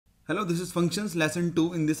Hello, this is functions lesson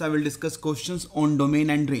 2. In this I will discuss questions on domain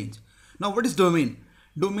and range. Now what is domain?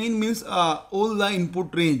 Domain means all the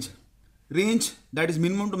input range. Range, that is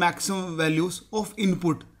minimum to maximum values of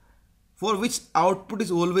input for which output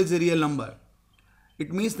is always a real number.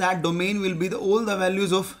 It means that domain will be all the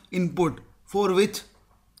values of input for which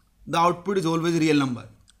the output is always a real number.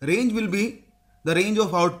 Range will be the range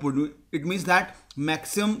of output. It means that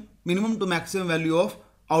minimum to maximum value of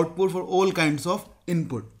output for all kinds of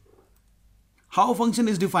input. How function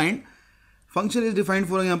is defined? Function is defined,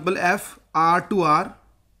 for example, f r to r.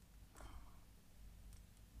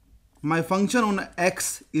 My function on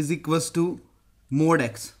x is equals to mod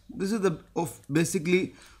x. This is the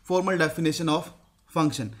basically formal definition of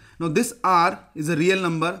function. Now this r is a real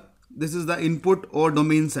number. This is the input or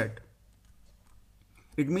domain set.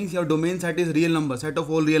 It means your domain set is real number, set of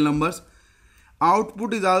all real numbers.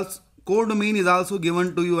 Output is also, codomain is also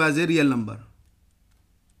given to you as a real number.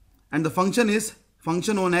 And the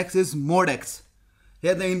function on x is mod x.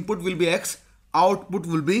 Here the input will be x, output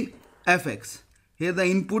will be fx. Here the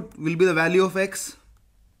input will be the value of x,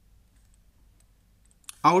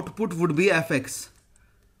 output would be fx.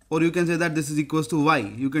 Or you can say that this is equals to y.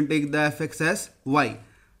 You can take the fx as y.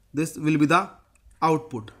 This will be the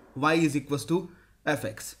output. Y is equals to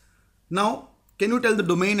fx. Now, can you tell the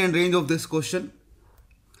domain and range of this question?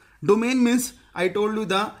 Domain means, I told you,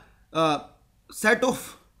 the set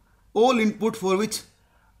of all input for which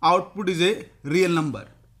output is a real number.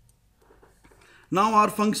 Now our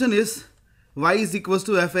function is y is equals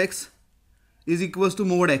to fx is equals to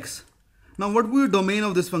mod x. Now what will be the domain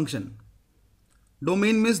of this function?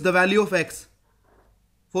 Domain means the value of x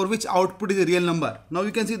for which output is a real number. Now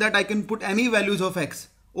you can see that I can put any values of x.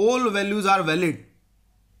 All values are valid.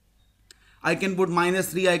 I can put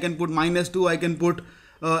 -3, I can put -2, I can put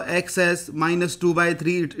x as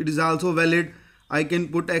 -2/3. It is also valid. I can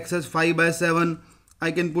put x as 5/7.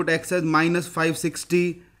 I can put x as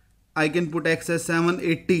 -560. I can put x as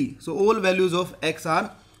 780. So all values of x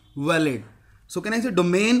are valid. So can I say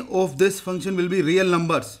domain of this function will be real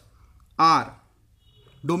numbers? R.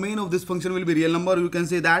 Domain of this function will be real number. You can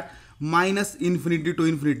say that -infinity to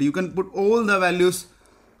infinity. You can put all the values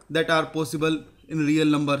that are possible in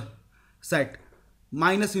real number set.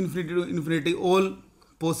 -infinity to infinity, all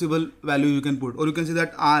possible value you can put. Or you can say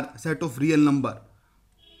that R, set of real number.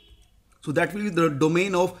 So that will be the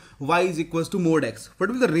domain of y is equals to mod x.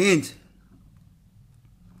 What will be the range?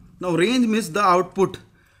 Now range means the output.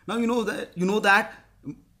 Now you know that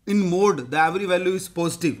in mod the every value is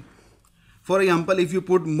positive. For example, if you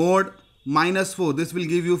put mod -4, this will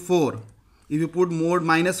give you 4. If you put mod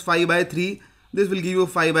 -5/3, this will give you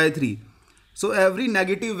 5/3. So every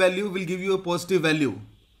negative value will give you a positive value.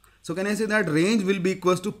 So can I say that range will be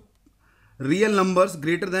equals to real numbers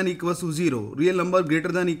greater than equals to 0. Real number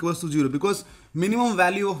greater than equals to 0, because minimum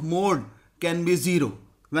value of mod can be 0.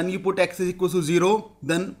 When you put x is equals to 0,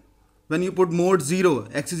 then when you put mod 0,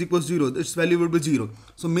 x is equals to 0, its value will be 0.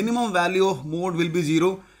 So minimum value of mod will be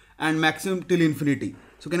 0 and maximum till infinity.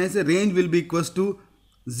 So can I say range will be equals to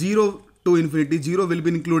 0 to infinity. 0 will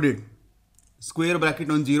be included. Square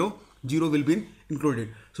bracket on 0. 0 will be included.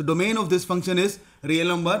 So domain of this function is real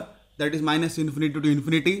number, that is -infinity to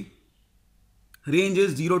infinity. Range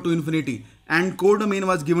is 0 to infinity, and codomain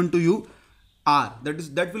was given to you R.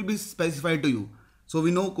 That will be specified to you. So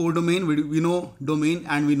we know codomain, we know domain,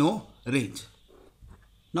 and we know range.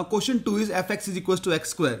 Now question 2 is fx is equals to x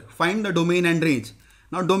square. Find the domain and range.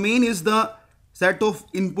 Now domain is the set of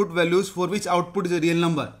input values for which output is a real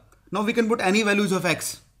number. Now we can put any values of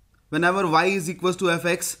x. Whenever y is equals to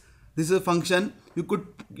fx, this is a function, you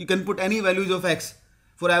can put any values of x.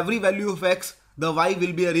 For every value of x, the y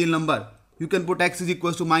will be a real number. You can put x is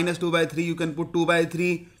equals to -2/3, you can put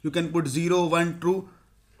 2/3, you can put 0, 1, true.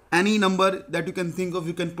 Any number that you can think of,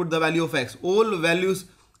 you can put the value of x. All values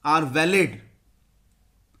are valid.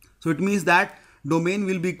 So it means that domain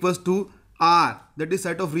will be equals to R, that is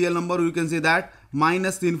set of real number. You can say that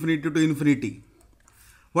 -infinity to infinity.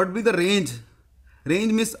 What will be the range?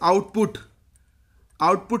 Range means output.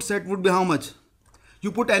 Output set would be how much?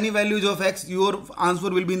 You put any values of x, your answer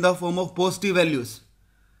will be in the form of positive values.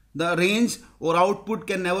 The range or output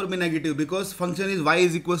can never be negative, because function is y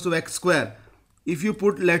is equals to x square. If you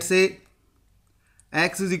put, let's say,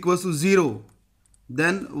 x is equals to 0,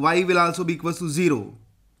 then y will also be equals to 0.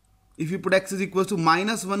 If you put x is equals to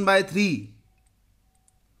 -1/3,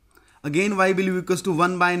 again y will be equals to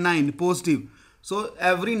 1/9, positive. So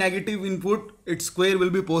every negative input, its square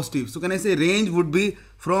will be positive. So can I say range would be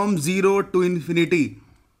from 0 to infinity.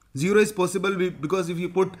 0 is possible because if you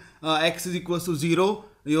put x is equals to 0,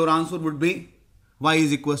 your answer would be y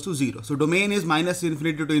is equals to 0. So domain is minus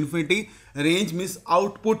infinity to infinity. Range means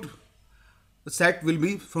output set will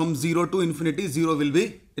be from 0 to infinity. 0 will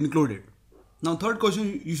be included. Now third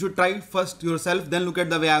question, you should try first yourself, then look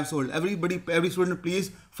at the way I have solved. Every student,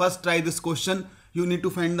 please first try this question. You need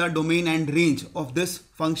to find the domain and range of this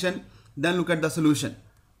function, then look at the solution.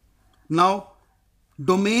 Now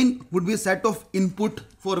domain would be a set of input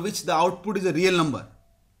for which the output is a real number.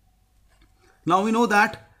 Now we know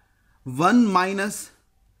that 1 minus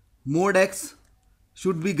mod x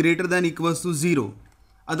should be greater than equals to 0.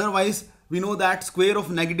 Otherwise we know that square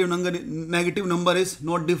of negative number is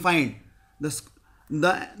not defined.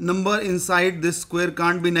 The number inside this square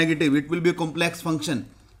can't be negative. It will be a complex function.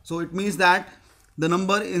 So it means that the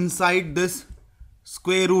number inside this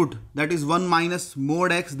square root, that is 1 minus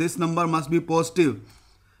mod x, this number must be positive,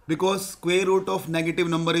 because square root of negative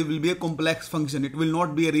number will be a complex function. It will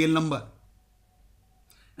not be a real number.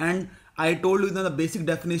 And I told you that the basic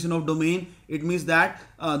definition of domain, it means that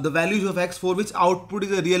the values of x for which output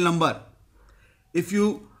is a real number. If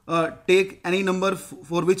you take any number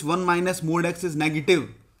for which 1 minus mod x is negative,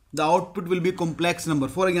 the output will be complex number.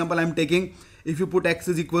 For example, I am taking, if you put x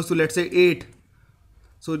is equals to, let's say 8.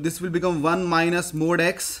 So this will become 1 minus mod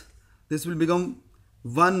x. This will become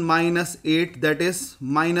 1 minus 8, that is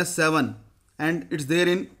minus 7. And it's there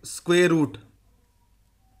in square root.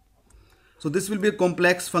 So this will be a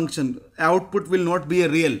complex function. Output will not be a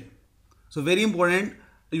real. So very important,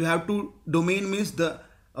 you have to, domain means the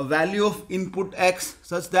value of input x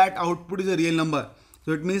such that output is a real number.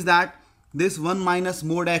 So it means that this 1 minus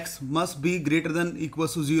mod x must be greater than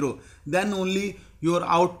equals to 0. Then only your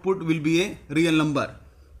output will be a real number.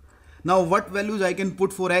 Now what values I can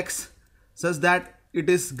put for x such that it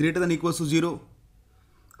is greater than equals to 0?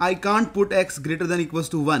 I can't put x greater than equals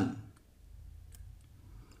to 1.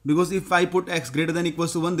 Because if I put x greater than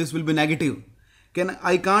equals to 1, this will be negative.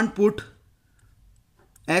 I can't put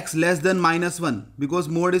x less than minus 1 because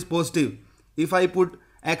mod is positive. If I put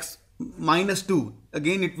x minus 2,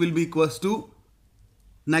 again it will be equals to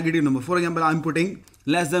negative number. For example, I am putting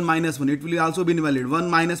less than minus 1. It will also be invalid. 1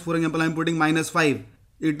 minus, for example, I am putting minus 5.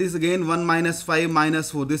 It is again 1 minus 5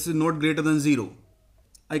 minus 4. This is not greater than 0.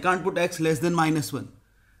 I can't put x less than minus 1.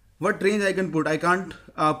 What range I can put? I can't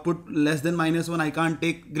put less than minus 1. I can't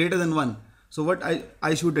take greater than 1. So what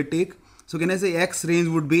I should take? So can I say x range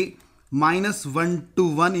would be minus 1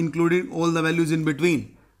 to 1 including all the values in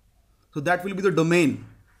between. So that will be the domain.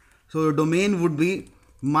 So domain would be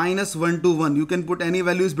minus 1 to 1. You can put any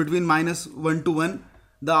values between minus 1 to 1.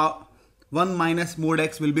 The 1 minus mod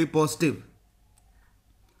x will be positive.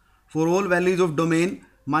 For all values of domain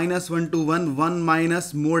minus 1 to 1, 1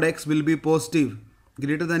 minus mod x will be positive,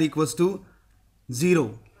 greater than equals to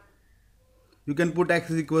 0. You can put x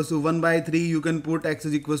is equals to 1 by 3. You can put x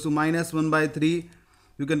is equals to minus 1 by 3.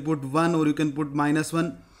 You can put 1 or you can put minus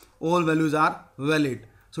 1. All values are valid.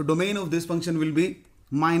 So domain of this function will be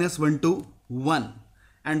minus 1 to 1.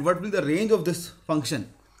 And what will be the range of this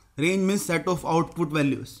function? Range means set of output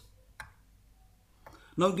values.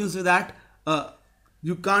 Now you can say that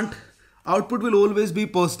output will always be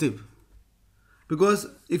positive. Because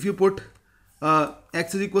if you put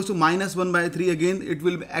x is equals to minus 1 by 3, again it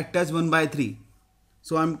will act as 1 by 3.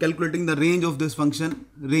 So I am calculating the range of this function,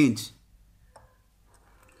 range.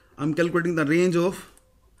 I am calculating the range of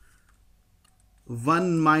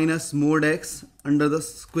 1 minus mod x under the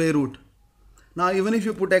square root. Now even if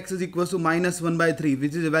you put x is equals to minus 1 by 3,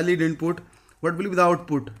 which is a valid input, what will be the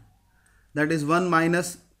output? That is 1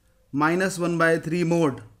 minus 1 by 3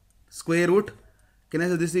 mod square root. Can I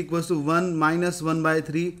say this is equals to 1 minus 1 by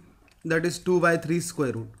 3, that is 2 by 3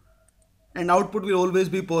 square root. And output will always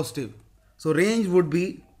be positive. So range would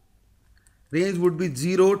be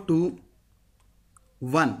 0 to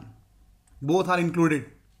 1. Both are included.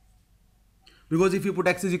 Because if you put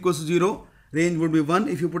x is equals to 0, range would be 1.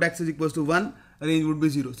 If you put x is equals to 1, range would be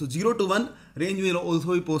 0. So 0 to 1, range will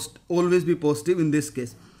also be always be positive in this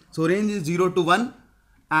case. So range is 0 to 1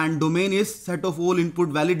 and domain is set of all input,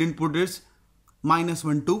 valid input is minus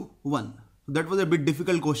 1 to 1. So that was a bit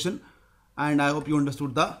difficult question and I hope you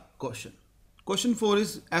understood the question. Question 4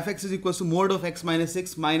 is fx is equals to mod of x minus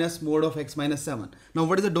 6 minus mod of x minus 7. Now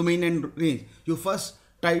what is the domain and range? You first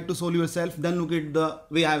try to solve yourself, then look at the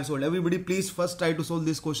way I have solved. Everybody please first try to solve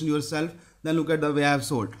this question yourself, then look at the way I have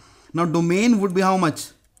solved. Now domain would be how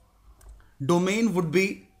much? Domain would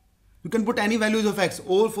be, you can put any values of x.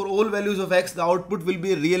 For all values of x, the output will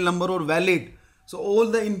be a real number or valid. So all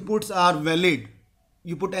the inputs are valid.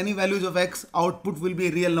 You put any values of x, output will be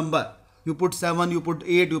a real number. You put 7, you put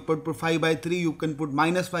 8, you put 5 by 3, you can put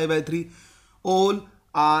minus 5 by 3. All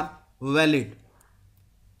are valid.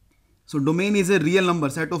 So domain is a real number,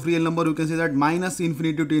 set of real number. You can say that minus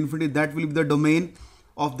infinity to infinity, that will be the domain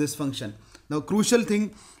of this function. Now crucial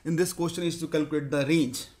thing in this question is to calculate the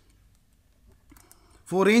range.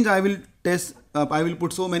 For range I will test, I will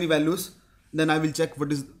put so many values, then I will check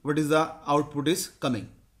what is the output is coming.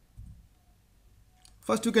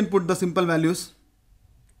 First you can put the simple values.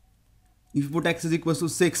 If you put x is equals to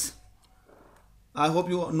 6, I hope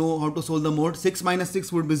you know how to solve the mode. 6 minus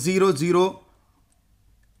 6 would be 0, 0,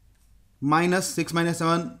 minus 6 minus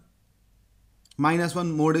 7, minus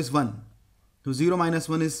 1, mode is 1. So 0 minus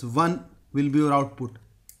 1 is 1 will be your output.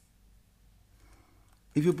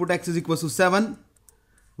 If you put x is equals to 7,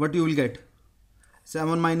 what you will get?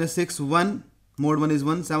 7 minus 6, 1, mode 1 is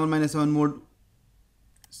 1, 7 minus 7, mode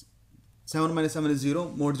 7 minus 7 is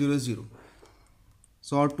 0, mode 0 is 0.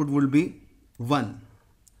 So output will be 1.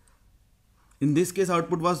 In this case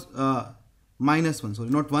output was minus 1, sorry,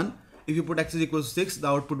 not 1. If you put x is equals to 6, the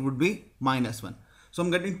output would be minus 1. So I'm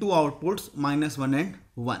getting two outputs, minus 1 and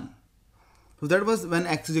 1. So that was when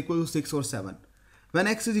x is equal to 6 or 7. When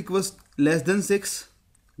x is equals less than 6,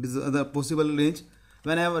 this is the possible range.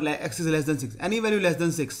 Whenever x is less than 6, any value less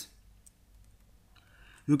than 6,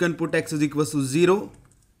 you can put x is equals to 0,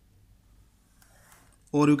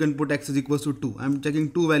 or you can put x is equals to 2. I am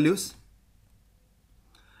checking two values.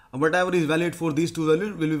 Whatever is valid for these two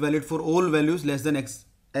values will be valid for all values less than x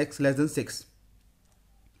less than 6.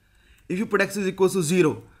 If you put x is equals to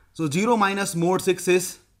 0, so 0 minus mode 6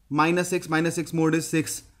 is minus 6, minus 6 mode is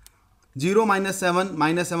 6. 0 minus 7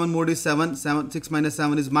 mode is 7, 6 minus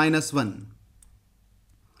 7 is minus 1.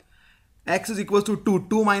 X is equals to 2,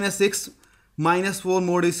 2 minus 6 minus 4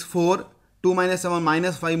 mode is 4, 2 minus 7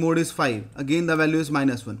 minus 5 mode is 5. Again the value is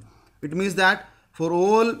minus 1. It means that for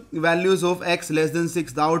all values of x less than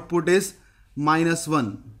 6, the output is minus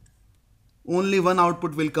 1. Only one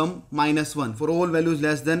output will come, minus 1, for all values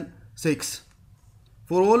less than 6.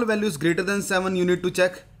 For all values greater than 7, you need to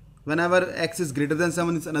check. Whenever x is greater than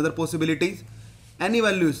 7, it's another possibility. Any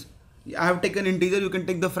values, I have taken integer, you can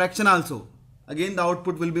take the fraction also. Again the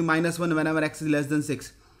output will be minus 1 whenever x is less than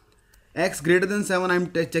 6. X greater than 7, I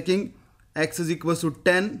am checking x is equals to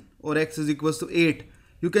 10 or x is equals to 8.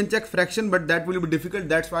 You can check fraction, but that will be difficult.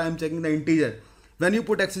 That's why I am checking the integer. When you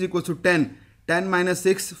put x is equals to 10, 10 minus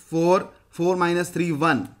 6, 4, 4 minus 3,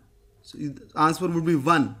 1. So answer would be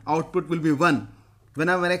 1. Output will be 1.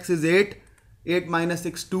 Whenever x is 8, 8 minus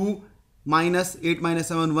 6, 2, minus 8 minus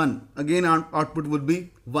 7, 1. Again output would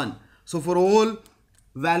be 1. So for all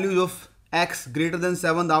values of x greater than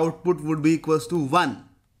 7, the output would be equals to 1.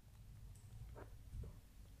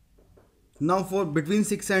 Now for between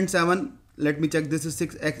 6 and 7, let me check. This is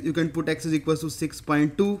 6x. You can put x is equals to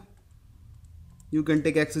 6.2. You can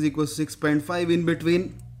take x is equals to 6.5 in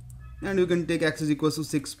between, and you can take x is equals to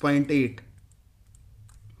 6.8.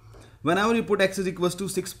 Whenever you put x is equals to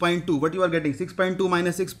 6.2, what you are getting? 6.2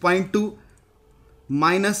 minus 6.2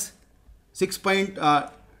 minus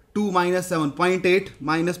 6.2 minus 7, 0.8,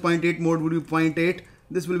 minus 0.8 mode would be 0.8.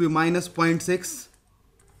 This will be minus 0.6.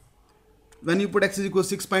 When you put x is equal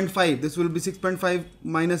to 6.5, this will be 6.5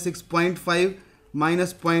 minus 6.5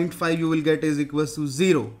 minus 0.5 you will get is equals to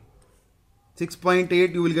 0.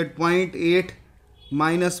 6.8 you will get 0.8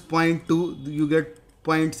 minus 0.2 you get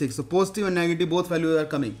 0.6. So positive and negative both values are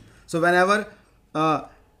coming. So whenever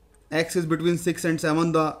x is between 6 and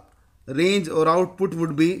 7, the range or output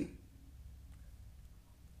would be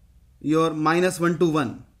your minus 1 to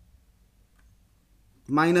 1.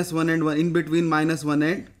 Minus 1 and 1, in between minus 1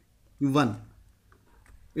 and 1.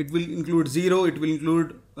 It will include 0, it will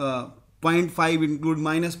include 0.5, include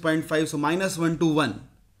minus 0.5, so minus 1 to 1.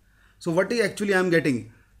 So what is actually I am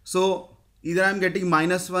getting? So either I am getting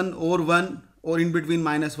minus 1 or 1, or in between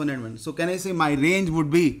minus 1 and 1. So can I say my range would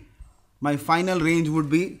be, my final range would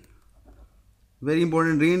be, very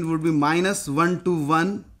important, range would be minus 1 to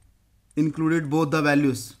 1 included both the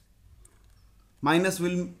values. Minus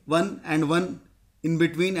will 1 and 1 in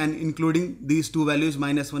between and including these two values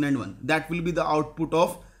minus 1 and 1. That will be the output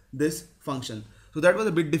of this function. So that was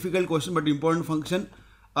a bit difficult question, but important function.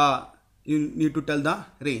 You need to tell the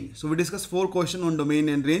range. So we discussed 4 questions on domain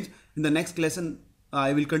and range. In the next lesson,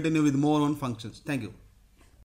 I will continue with more on functions. Thank you.